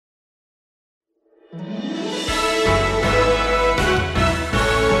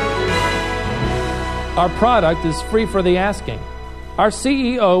Our product is free for the asking. Our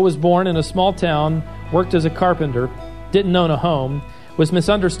CEO was born in a small town, worked as a carpenter, didn't own a home, was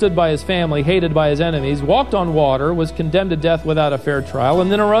misunderstood by his family, hated by his enemies, walked on water, was condemned to death without a fair trial, and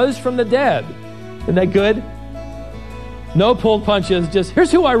then arose from the dead. Isn't that good? No pulled punches, just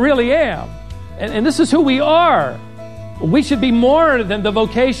here's who I really am. And this is who we are. We should be more than the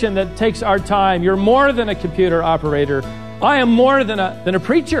vocation that takes our time. You're more than a computer operator. I am more than a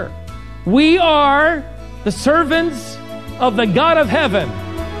preacher. We are the servants of the God of heaven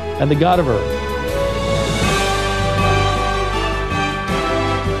and the God of earth.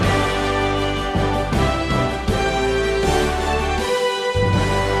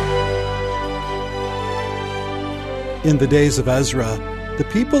 In the days of Ezra, the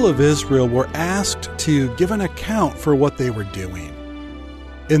people of Israel were asked to give an account for what they were doing.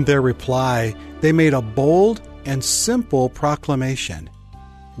 In their reply, they made a bold and simple proclamation.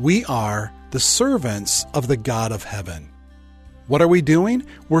 We are the servants of the God of heaven. What are we doing?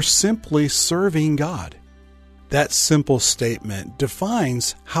 We're simply serving God. That simple statement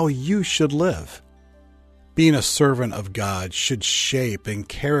defines how you should live. Being a servant of God should shape and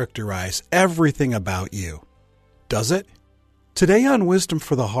characterize everything about you. Does it? Today on Wisdom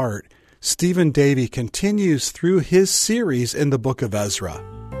for the Heart, Stephen Davey continues through his series in the book of Ezra.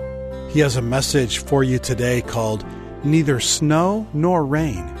 He has a message for you today called Neither Snow Nor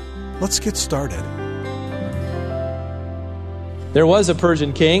Rain. Let's get started. There was a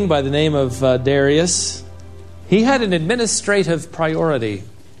Persian king by the name of Darius. He had an administrative priority.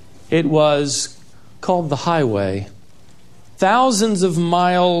 It was called the highway. Thousands of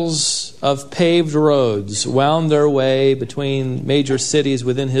miles of paved roads wound their way between major cities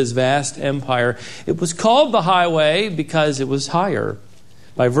within his vast empire. It was called the highway because it was higher,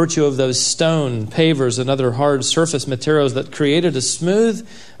 by virtue of those stone pavers and other hard surface materials that created a smooth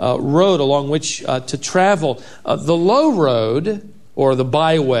road along which to travel. The low road, or the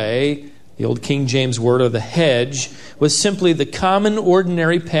byway, the old King James word, or the hedge, was simply the common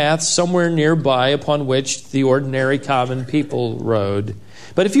ordinary path somewhere nearby upon which the ordinary common people rode.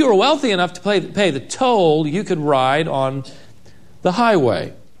 But if you were wealthy enough to pay the toll, you could ride on the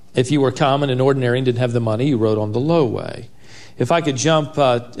highway. If you were common and ordinary and didn't have the money, you rode on the low way. If I could jump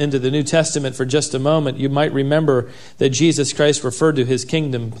into the New Testament for just a moment, you might remember that Jesus Christ referred to his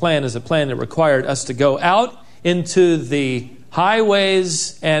kingdom plan as a plan that required us to go out into the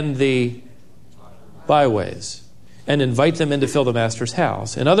highways and the byways and invite them in to fill the master's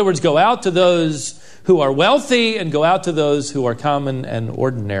house. In other words, go out to those who are wealthy and go out to those who are common and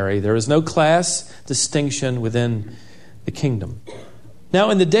ordinary. There is no class distinction within the kingdom. Now,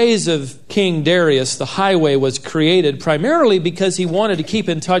 in the days of King Darius, the highway was created primarily because he wanted to keep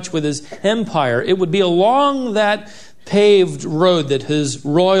in touch with his empire. It would be along that paved road that his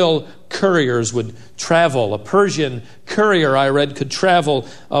royal couriers would travel. A Persian courier, I read, could travel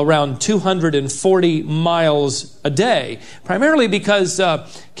around 240 miles a day, primarily because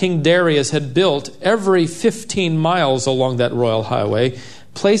King Darius had built every 15 miles along that royal highway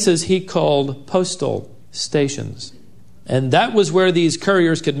places he called postal stations. And that was where these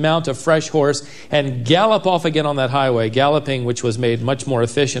couriers could mount a fresh horse and gallop off again on that highway, galloping, which was made much more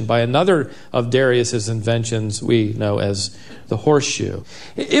efficient by another of Darius's inventions we know as the horseshoe.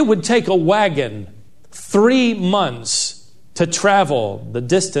 It would take a wagon 3 months to travel the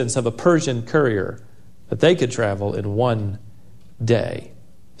distance of a Persian courier, but they could travel in 1 day.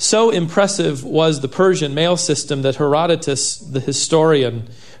 So impressive was the Persian mail system that Herodotus, the historian,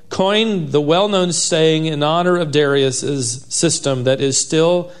 coined the well-known saying in honor of Darius's system that is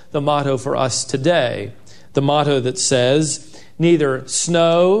still the motto for us today. The motto that says, neither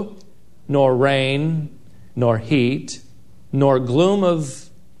snow, nor rain, nor heat, nor gloom of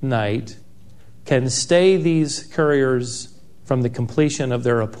night can stay these couriers from the completion of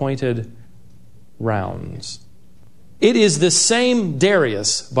their appointed rounds. It is this same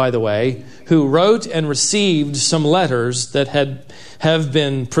Darius, by the way, who wrote and received some letters that have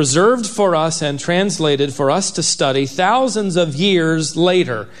been preserved for us and translated for us to study thousands of years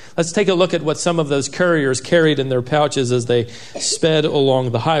later. Let's take a look at what some of those couriers carried in their pouches as they sped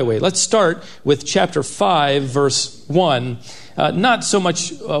along the highway. Let's start with chapter 5, verse 1. Not so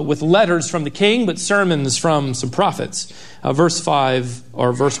much with letters from the king, but sermons from some prophets. Verse 5,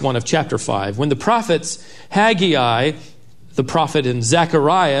 or verse 1 of chapter 5. When the prophets Haggai, the prophet in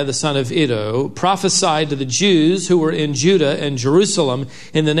Zechariah, the son of Iddo, prophesied to the Jews who were in Judah and Jerusalem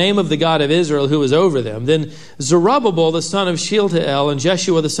in the name of the God of Israel who was over them. Then Zerubbabel, the son of Shealtiel, and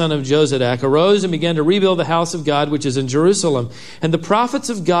Jeshua, the son of Jozadak, arose and began to rebuild the house of God, which is in Jerusalem. And the prophets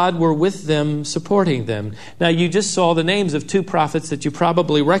of God were with them, supporting them. Now, you just saw the names of two prophets that you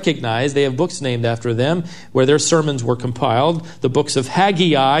probably recognize. They have books named after them, where their sermons were compiled, the books of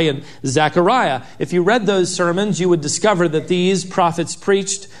Haggai and Zechariah. If you read those sermons, you would discover that these prophets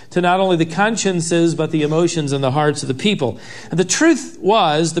preached to not only the consciences, but the emotions and the hearts of the people. And the truth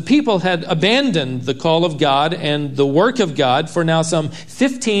was, the people had abandoned the call of God and the work of God for now some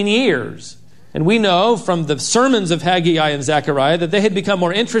 15 years. And we know from the sermons of Haggai and Zechariah that they had become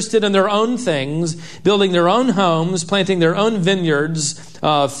more interested in their own things, building their own homes, planting their own vineyards,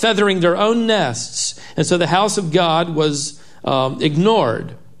 feathering their own nests. And so the house of God was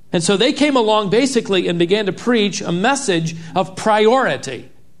ignored. And so they came along basically and began to preach a message of priority,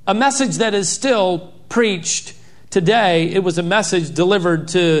 a message that is still preached today. It was a message delivered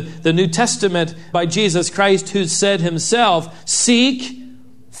to the New Testament by Jesus Christ, who said himself, "Seek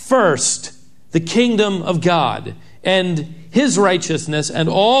first the kingdom of God and his righteousness, and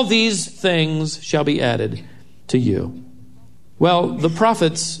all these things shall be added to you." Well, the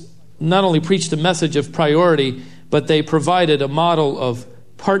prophets not only preached a message of priority, but they provided a model of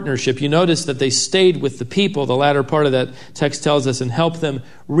partnership. You notice that they stayed with the people, the latter part of that text tells us, and helped them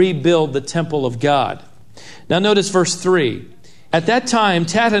rebuild the temple of God. Now notice verse 3. At that time,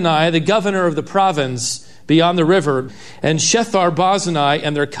 Tattenai, the governor of the province beyond the river, and Shethar-Boznai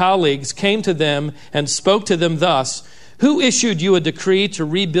and their colleagues came to them and spoke to them thus, "Who issued you a decree to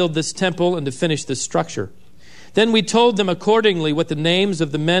rebuild this temple and to finish this structure?" Then we told them accordingly what the names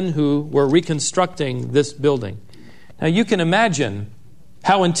of the men who were reconstructing this building. Now you can imagine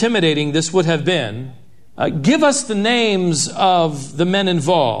how intimidating this would have been. Give us the names of the men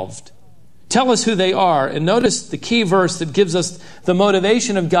involved. Tell us who they are. And notice the key verse that gives us the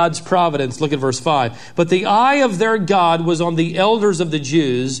motivation of God's providence. Look at verse 5. "But the eye of their God was on the elders of the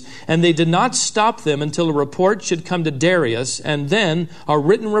Jews, and they did not stop them until a report should come to Darius, and then a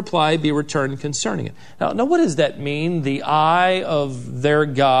written reply be returned concerning it." Now what does that mean? The eye of their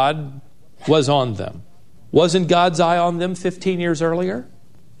God was on them. Wasn't God's eye on them 15 years earlier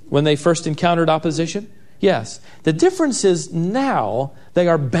when they first encountered opposition? Yes. The difference is now they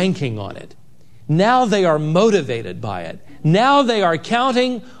are banking on it. Now they are motivated by it. Now they are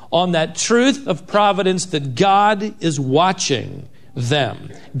counting on that truth of providence that God is watching them.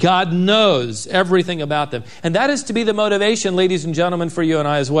 God knows everything about them. And that is to be the motivation, ladies and gentlemen, for you and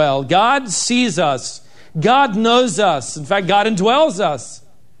I as well. God sees us. God knows us. In fact, God indwells us.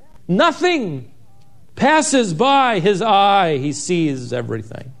 Nothing passes by his eye. He sees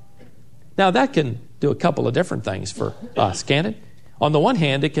everything. Now that can do a couple of different things for us, can it? On the one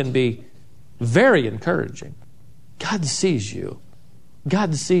hand, it can be very encouraging. God sees you.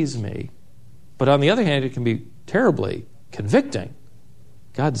 God sees me. But on the other hand, it can be terribly convicting.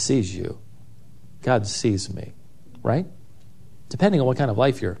 God sees you. God sees me. Right? Depending on what kind of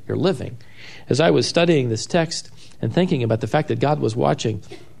life you're living. As I was studying this text and thinking about the fact that God was watching,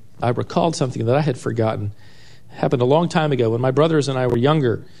 I recalled something that I had forgotten. It happened a long time ago when my brothers and I were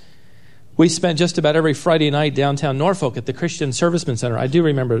younger. We spent just about every Friday night downtown Norfolk at the Christian Servicemen Center. I do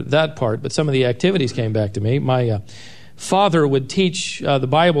remember that part, but some of the activities came back to me. My father would teach the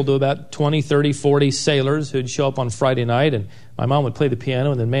Bible to about 20, 30, 40 sailors who'd show up on Friday night, and my mom would play the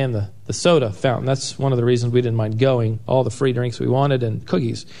piano and then man the soda fountain. That's one of the reasons we didn't mind going. All the free drinks we wanted and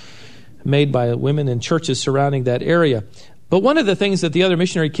cookies made by women in churches surrounding that area. But one of the things that the other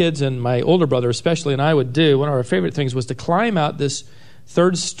missionary kids and my older brother especially and I would do, one of our favorite things was to climb out this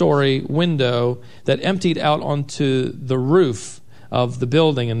third-story window that emptied out onto the roof of the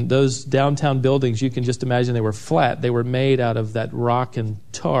building. And those downtown buildings, you can just imagine they were flat. They were made out of that rock and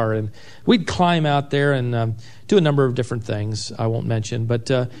tar. And we'd climb out there and do a number of different things I won't mention. But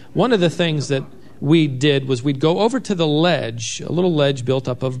one of the things that we did was we'd go over to the ledge, a little ledge built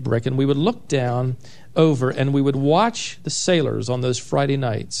up of brick, and we would look down over and we would watch the sailors on those Friday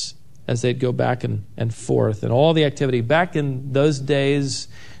nights as they'd go back and forth, and all the activity. Back in those days,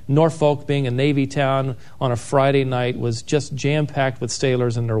 Norfolk being a Navy town on a Friday night was just jam-packed with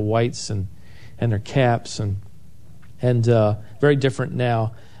sailors in their whites and their caps, and very different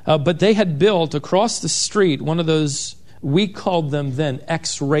now. But they had built across the street one of those, we called them then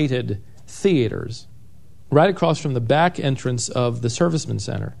X-rated theaters, right across from the back entrance of the Servicemen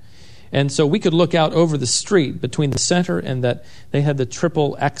Center. And so we could look out over the street between the center and that they had the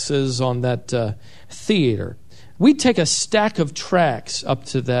triple X's on that theater. We'd take a stack of tracts up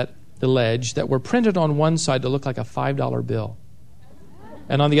to that the ledge that were printed on one side to look like a $5 bill.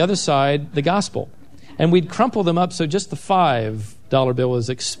 And on the other side, the gospel. And we'd crumple them up so just the $5 bill was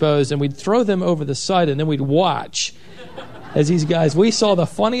exposed, and we'd throw them over the side, and then we'd watch as these guys, we saw the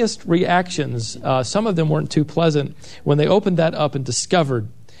funniest reactions. Some of them weren't too pleasant when they opened that up and discovered.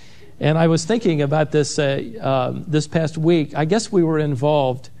 And I was thinking about this this past week. I guess we were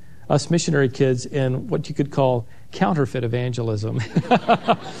involved, us missionary kids, in what you could call counterfeit evangelism.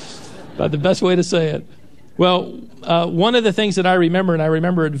 About the best way to say it. Well, one of the things that I remember, and I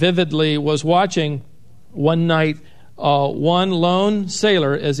remember it vividly, was watching one night one lone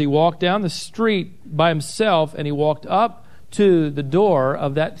sailor as he walked down the street by himself, and he walked up to the door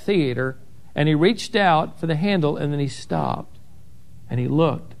of that theater, and he reached out for the handle, and then he stopped. And he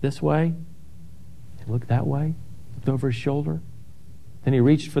looked this way, he looked that way, looked over his shoulder. Then he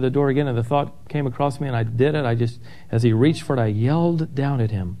reached for the door again, and the thought came across me, and I did it. As he reached for it, I yelled down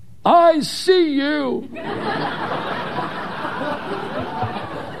at him, "I see you!"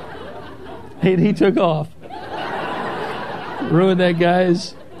 He took off. Ruined that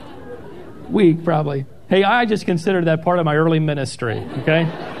guy's week, probably. Hey, I just considered that part of my early ministry, okay?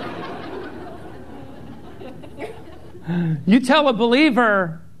 You tell a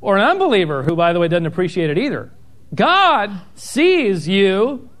believer or an unbeliever, who, by the way, doesn't appreciate it either, God sees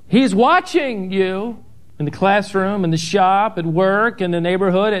you. He's watching you in the classroom, in the shop, at work, in the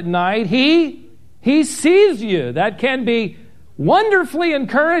neighborhood, at night. He sees you. That can be wonderfully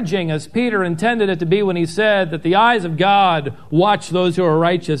encouraging, as Peter intended it to be when he said that the eyes of God watch those who are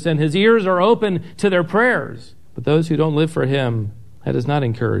righteous and his ears are open to their prayers. But those who don't live for him, that is not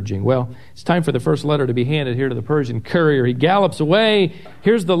encouraging. Well, it's time for the first letter to be handed here to the Persian courier. He gallops away.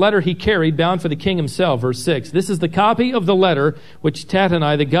 Here's the letter he carried, bound for the king himself. Verse 6. This is the copy of the letter which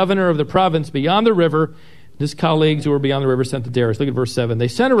Tattenai, the governor of the province beyond the river, his colleagues who were beyond the river, sent to Darius. Look at verse 7. They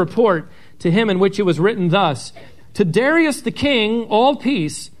sent a report to him in which it was written thus: To Darius the king, all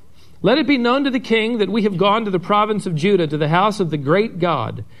peace. Let it be known to the king that we have gone to the province of Judah, to the house of the great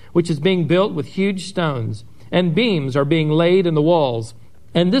God, which is being built with huge stones, and beams are being laid in the walls.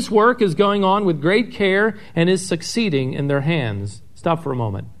 And this work is going on with great care and is succeeding in their hands. Stop for a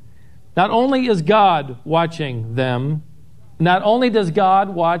moment. Not only is God watching them, not only does God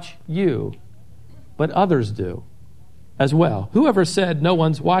watch you, but others do as well. Whoever said no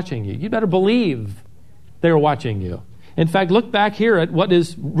one's watching you? You better believe they're watching you. In fact, look back here at what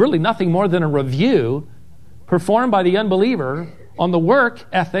is really nothing more than a review performed by the unbeliever on the work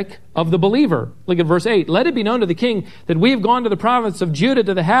ethic of the believer. Look at verse 8. Let it be known to the king that we have gone to the province of Judah,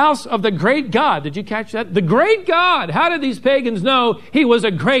 to the house of the great God. Did you catch that? The great God. How did these pagans know he was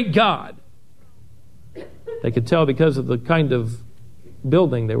a great God? They could tell because of the kind of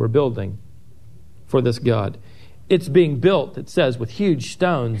building they were building for this God. It's being built, it says, with huge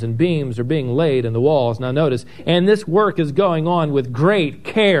stones, and beams are being laid in the walls. Now notice, and this work is going on with great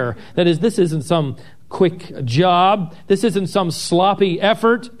care. That is, this isn't some quick job. This isn't some sloppy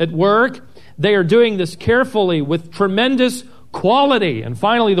effort at work. They are doing this carefully with tremendous quality. And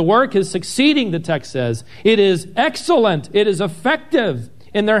finally, the work is succeeding, the text says. It is excellent. It is effective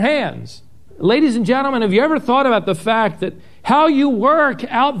in their hands. Ladies and gentlemen, have you ever thought about the fact that how you work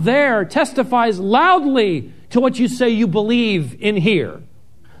out there testifies loudly to what you say you believe in here?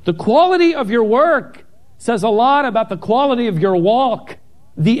 The quality of your work says a lot about the quality of your walk.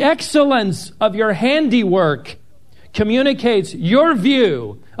 The excellence of your handiwork communicates your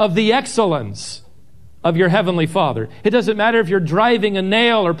view of the excellence of your Heavenly Father. It doesn't matter if you're driving a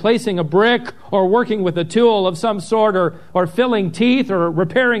nail or placing a brick or working with a tool of some sort or filling teeth or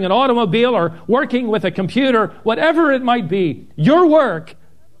repairing an automobile or working with a computer, whatever it might be. Your work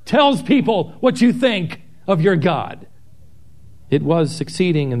tells people what you think of your God. It was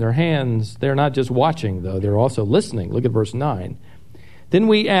succeeding in their hands. They're not just watching, though. They're also listening. Look at verse 9. Then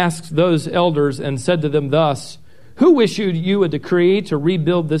we asked those elders and said to them thus, Who issued you a decree to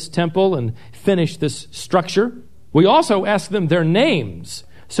rebuild this temple and finish this structure? We also asked them their names,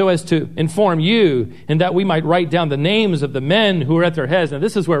 so as to inform you, and that we might write down the names of the men who are at their heads. Now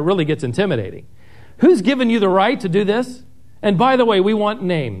this is where it really gets intimidating. Who's given you the right to do this? And by the way, we want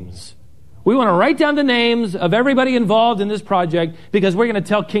names. We want to write down the names of everybody involved in this project because we're going to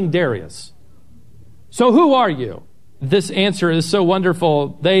tell King Darius. So who are you? This answer is so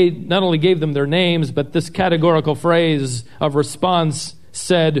wonderful. They not only gave them their names, but this categorical phrase of response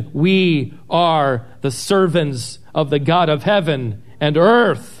said, We are the servants of the God of heaven and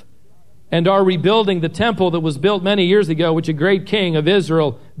earth, and are rebuilding the temple that was built many years ago, which a great king of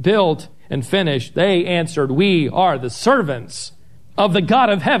Israel built and finished. They answered, We are the servants of the God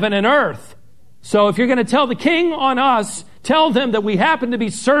of heaven and earth. So if you're going to tell the king on us Tell them that we happen to be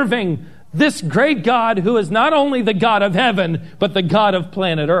serving this great God who is not only the God of heaven, but the God of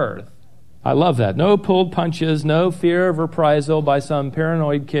planet Earth. I love that. No pulled punches, no fear of reprisal by some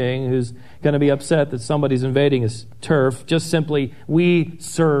paranoid king who's going to be upset that somebody's invading his turf. Just simply, we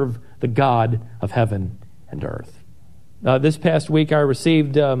serve the God of heaven and earth. This past week I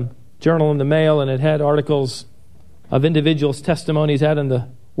received a journal in the mail, and it had articles of individuals' testimonies out in the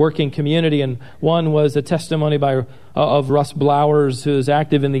working community, and one was a testimony of Russ Blowers, who is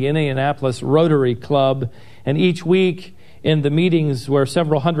active in the Indianapolis Rotary Club. And each week in the meetings where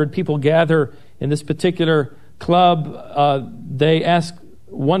several hundred people gather in this particular club, they ask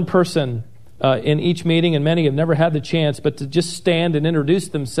one person in each meeting, and many have never had the chance, but to just stand and introduce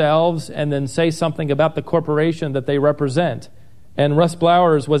themselves and then say something about the corporation that they represent. And Russ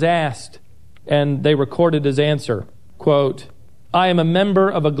Blowers was asked, and they recorded his answer, quote, "I am a member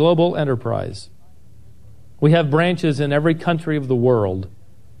of a global enterprise. We have branches in every country of the world.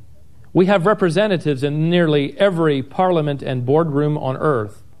 We have representatives in nearly every parliament and boardroom on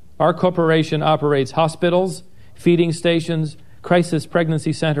earth. Our corporation operates hospitals, feeding stations, crisis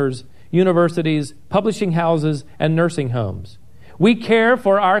pregnancy centers, universities, publishing houses, and nursing homes. We care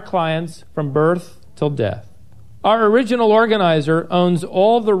for our clients from birth till death. Our original organizer owns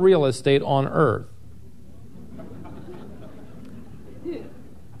all the real estate on earth,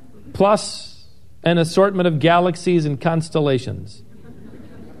 plus an assortment of galaxies and constellations.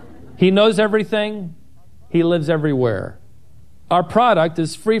 He knows everything. He lives everywhere. Our product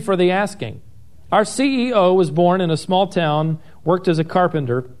is free for the asking. Our CEO was born in a small town, worked as a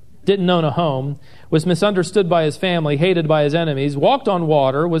carpenter, didn't own a home, was misunderstood by his family, hated by his enemies, walked on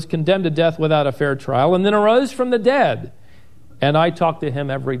water, was condemned to death without a fair trial, and then arose from the dead. And I talk to him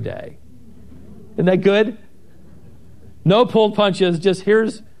every day." Isn't that good? No pulled punches, just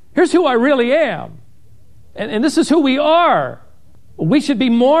here's who I really am. And this is who we are. We should be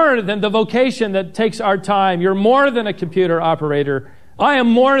more than the vocation that takes our time. You're more than a computer operator. I am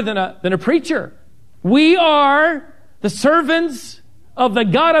more than a preacher. We are the servants of the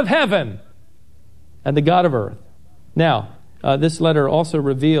God of heaven and the God of earth. Now, this letter also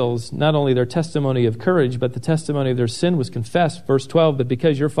reveals not only their testimony of courage, but the testimony of their sin was confessed. Verse 12, "But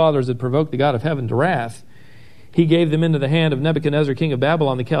because your fathers had provoked the God of heaven to wrath, He gave them into the hand of Nebuchadnezzar, king of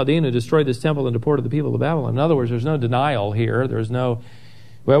Babylon, the Chaldean, who destroyed this temple and deported the people of Babylon." In other words, there's no denial here. There's no,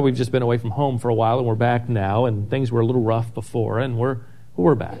 well, we've just been away from home for a while and we're back now, and things were a little rough before and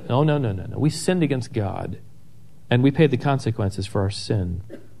we're back. No. We sinned against God, and we paid the consequences for our sin.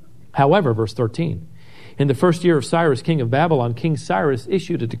 However, verse 13, "In the first year of Cyrus, king of Babylon, King Cyrus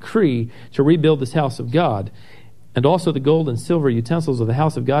issued a decree to rebuild this house of God, and also the gold and silver utensils of the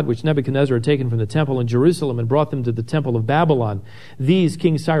house of God, which Nebuchadnezzar had taken from the temple in Jerusalem and brought them to the temple of Babylon. These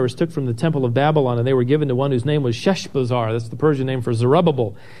King Cyrus took from the temple of Babylon, and they were given to one whose name was Sheshbazzar," that's the Persian name for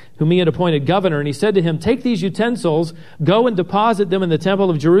Zerubbabel, "whom he had appointed governor. And he said to him, 'Take these utensils, go and deposit them in the temple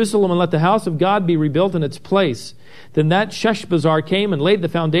of Jerusalem, and let the house of God be rebuilt in its place.' Then that Sheshbazzar came and laid the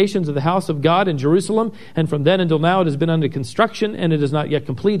foundations of the house of God in Jerusalem, and from then until now it has been under construction, and it is not yet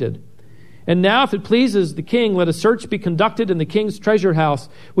completed. And now, if it pleases the king, let a search be conducted in the king's treasure house,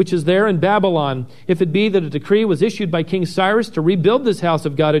 which is there in Babylon, if it be that a decree was issued by King Cyrus to rebuild this house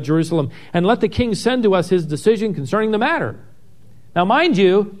of God at Jerusalem, and let the king send to us his decision concerning the matter." Now, mind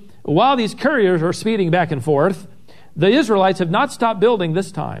you, while these couriers are speeding back and forth, the Israelites have not stopped building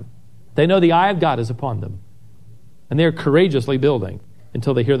this time. They know the eye of God is upon them, and they are courageously building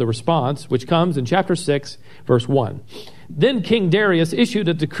until they hear the response, which comes in chapter 6, verse 1. "Then King Darius issued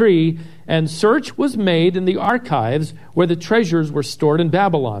a decree, and search was made in the archives where the treasures were stored in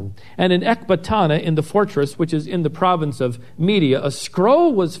Babylon. And in Ecbatana, in the fortress, which is in the province of Media, a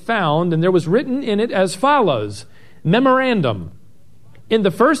scroll was found, and there was written in it as follows, Memorandum. In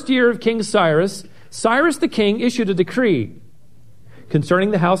the first year of King Cyrus, Cyrus the king issued a decree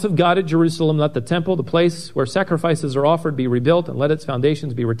concerning the house of God at Jerusalem. Let the temple, the place where sacrifices are offered, be rebuilt, and let its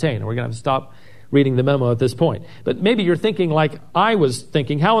foundations be retained." And we're going to have to stop reading the memo at this point. But maybe you're thinking like I was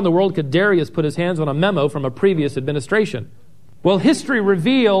thinking, how in the world could Darius put his hands on a memo from a previous administration? Well, history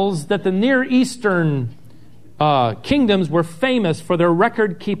reveals that the Near Eastern kingdoms were famous for their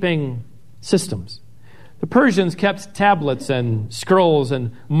record-keeping systems. The Persians kept tablets and scrolls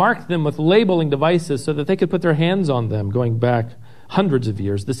and marked them with labeling devices so that they could put their hands on them going back hundreds of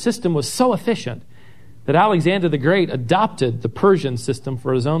years. The system was so efficient that Alexander the Great adopted the Persian system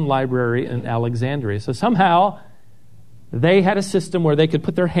for his own library in Alexandria. So somehow they had a system where they could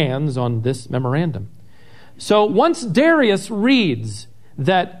put their hands on this memorandum. So once Darius reads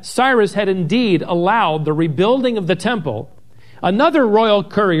that Cyrus had indeed allowed the rebuilding of the temple, another royal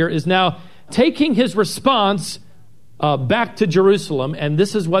courier is now taking his response back to Jerusalem, and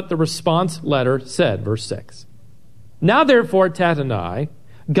this is what the response letter said, verse 6. Now therefore, Tattenai,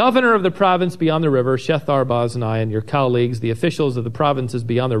 governor of the province beyond the river, Shethar-Boznai, and your colleagues, the officials of the provinces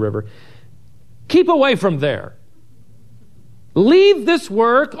beyond the river, keep away from there. Leave this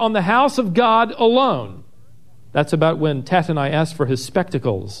work on the house of God alone. That's about when Tattenai asked for his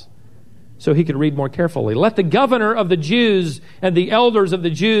spectacles so he could read more carefully. Let the governor of the Jews and the elders of the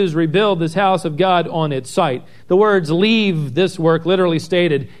Jews rebuild this house of God on its site. The words leave this work literally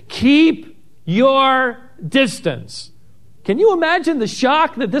stated, keep your distance. Can you imagine the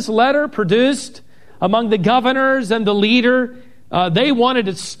shock that this letter produced among the governors and the leader? They wanted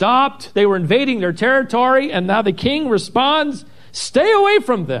it stopped. They were invading their territory, and now the king responds, stay away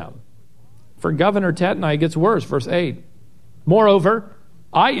from them. For Governor Tattenai, it gets worse, verse 8. Moreover,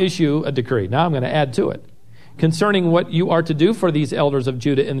 I issue a decree. Now I'm going to add to it. Concerning what you are to do for these elders of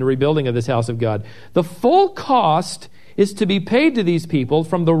Judah in the rebuilding of this house of God. The full cost is to be paid to these people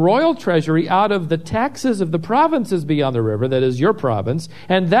from the royal treasury out of the taxes of the provinces beyond the river, that is your province,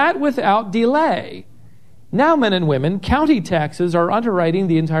 and that without delay. Now, men and women, county taxes are underwriting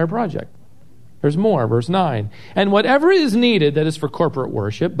the entire project. There's more, verse 9. And whatever is needed that is for corporate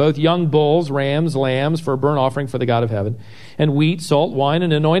worship, both young bulls, rams, lambs for a burnt offering for the God of heaven, and wheat, salt, wine,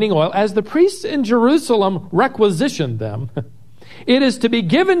 and anointing oil, as the priests in Jerusalem requisitioned them, it is to be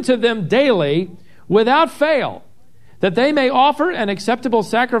given to them daily without fail, that they may offer an acceptable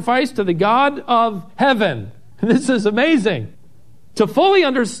sacrifice to the God of heaven. This is amazing. To fully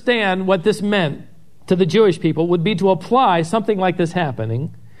understand what this meant to the Jewish people would be to apply something like this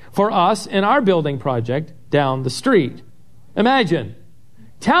happening for us in our building project down the street. Imagine,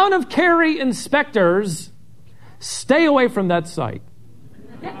 town of Cary inspectors stay away from that site.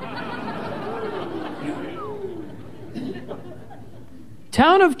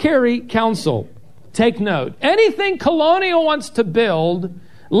 Town of Cary council, take note. Anything Colonial wants to build,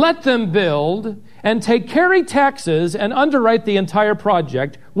 let them build, and take Cary taxes and underwrite the entire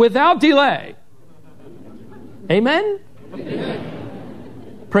project without delay. Amen? Amen.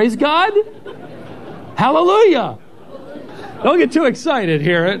 Praise God. Hallelujah. Don't get too excited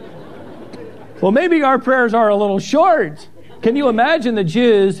here. Well, maybe our prayers are a little short. Can you imagine the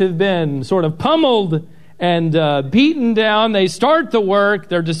Jews who've been sort of pummeled and beaten down? They start the work,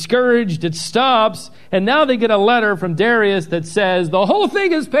 they're discouraged, it stops, and now they get a letter from Darius that says, the whole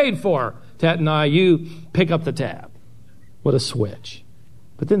thing is paid for. Tattenai, you pick up the tab. What a switch.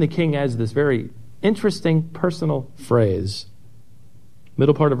 But then the king adds this very interesting personal phrase.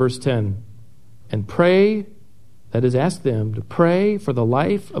 Middle part of verse 10. And pray, that is, ask them to pray for the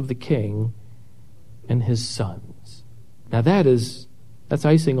life of the king and his sons. Now that's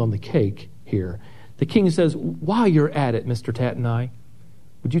icing on the cake here. The king says, while you're at it, Mr. Tattenai,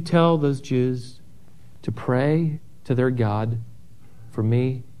 would you tell those Jews to pray to their God for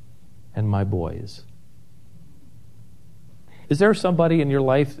me and my boys? Is there somebody in your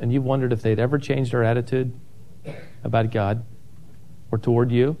life and you've wondered if they'd ever changed their attitude about God or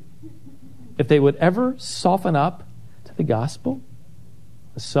toward you? If they would ever soften up to the gospel?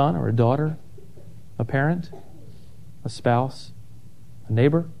 A son or a daughter? A parent? A spouse? A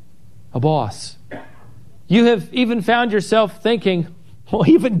neighbor? A boss? You have even found yourself thinking, well,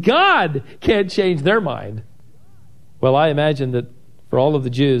 even God can't change their mind. Well, I imagine that for all of the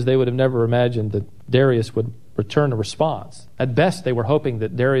Jews, they would have never imagined that Darius would return a response. At best, they were hoping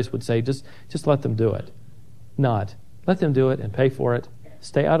that Darius would say, just let them do it. Not, let them do it and pay for it.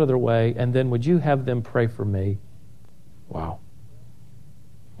 Stay out of their way, and then would you have them pray for me? Wow.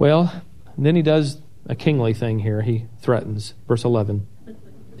 Well, then he does a kingly thing here. He threatens. Verse 11.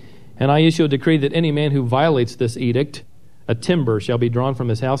 And I issue a decree that any man who violates this edict, a timber shall be drawn from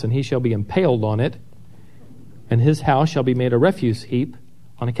his house, and he shall be impaled on it, and his house shall be made a refuse heap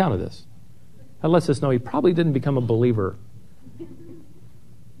on account of this. That lets us know he probably didn't become a believer.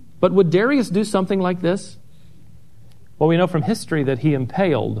 But would Darius do something like this? Well, we know from history that he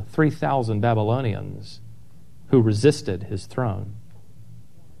impaled 3,000 Babylonians who resisted his throne.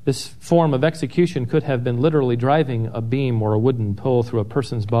 This form of execution could have been literally driving a beam or a wooden pole through a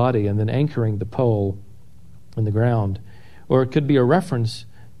person's body and then anchoring the pole in the ground. Or it could be a reference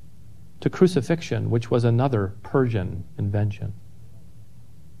to crucifixion, which was another Persian invention.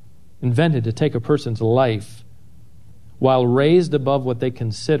 Invented to take a person's life while raised above what they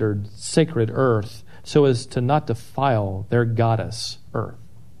considered sacred earth so as to not defile their goddess, earth,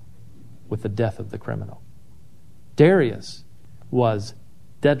 with the death of the criminal. Darius was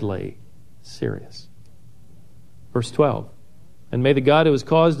deadly serious. Verse 12. And may the God who has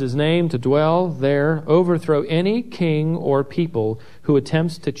caused his name to dwell there overthrow any king or people who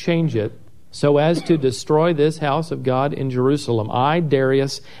attempts to change it so as to destroy this house of God in Jerusalem. I,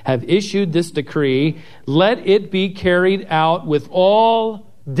 Darius, have issued this decree. Let it be carried out with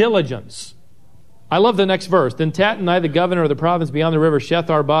all diligence. I love the next verse. Then Tattenai, the governor of the province beyond the river,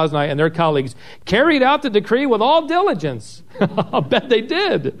 Shethar-Boznai, and their colleagues carried out the decree with all diligence. I'll bet they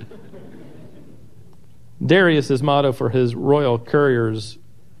did. Darius' motto for his royal couriers,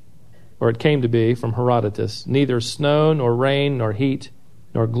 or it came to be from Herodotus, neither snow nor rain nor heat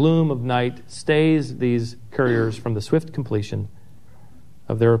nor gloom of night stays these couriers from the swift completion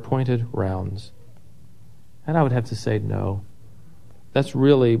of their appointed rounds. And I would have to say no. That's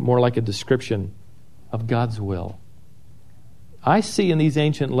really more like a description of God's will. I see in these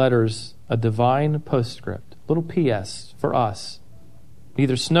ancient letters a divine postscript, little P.S. for us.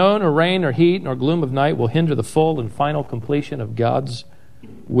 Neither snow nor rain nor heat nor gloom of night will hinder the full and final completion of God's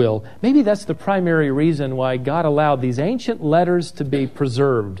will. Maybe that's the primary reason why God allowed these ancient letters to be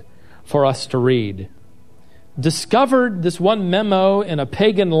preserved for us to read. Discovered this one memo in a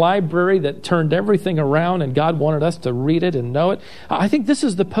pagan library that turned everything around, and God wanted us to read it and know it. I think this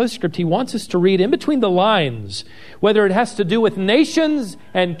is the postscript He wants us to read in between the lines, whether it has to do with nations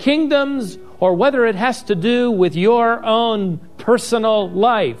and kingdoms or whether it has to do with your own personal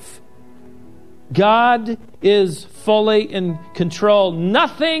life. God is fully in control.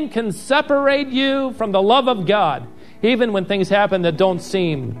 Nothing can separate you from the love of God, even when things happen that don't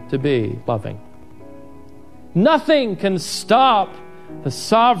seem to be loving. Nothing can stop the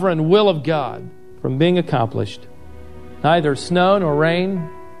sovereign will of God from being accomplished. Neither snow nor rain,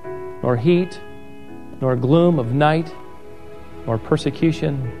 nor heat, nor gloom of night, nor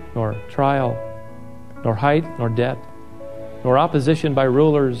persecution, nor trial, nor height, nor depth, nor opposition by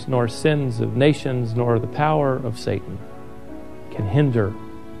rulers, nor sins of nations, nor the power of Satan can hinder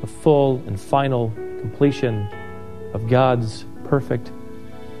the full and final completion of God's perfect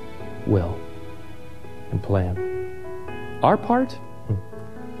will and plan. Our part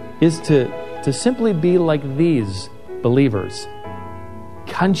is to simply be like these believers,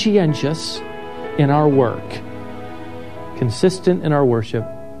 conscientious in our work, consistent in our worship,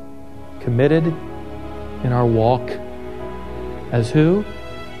 committed in our walk, as who?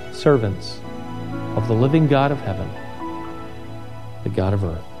 Servants of the living God of heaven, the God of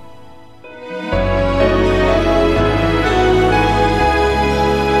earth.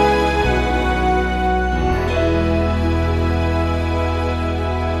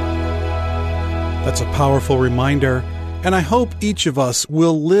 That's a powerful reminder, and I hope each of us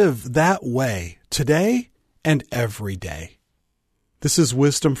will live that way today and every day. This is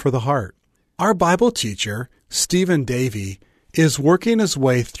Wisdom for the Heart. Our Bible teacher, Stephen Davey, is working his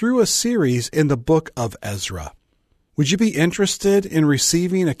way through a series in the book of Ezra. Would you be interested in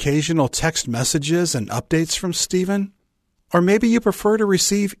receiving occasional text messages and updates from Stephen? Or maybe you prefer to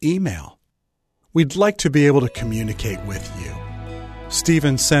receive email. We'd like to be able to communicate with you.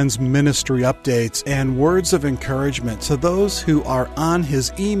 Stephen sends ministry updates and words of encouragement to those who are on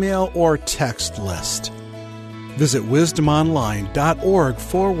his email or text list. Visit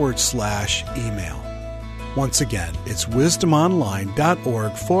wisdomonline.org/email. Once again, it's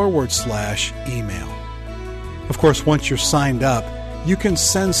wisdomonline.org/email. Of course, once you're signed up, you can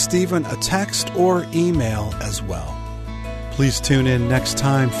send Stephen a text or email as well. Please tune in next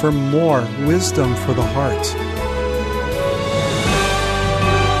time for more Wisdom for the Heart.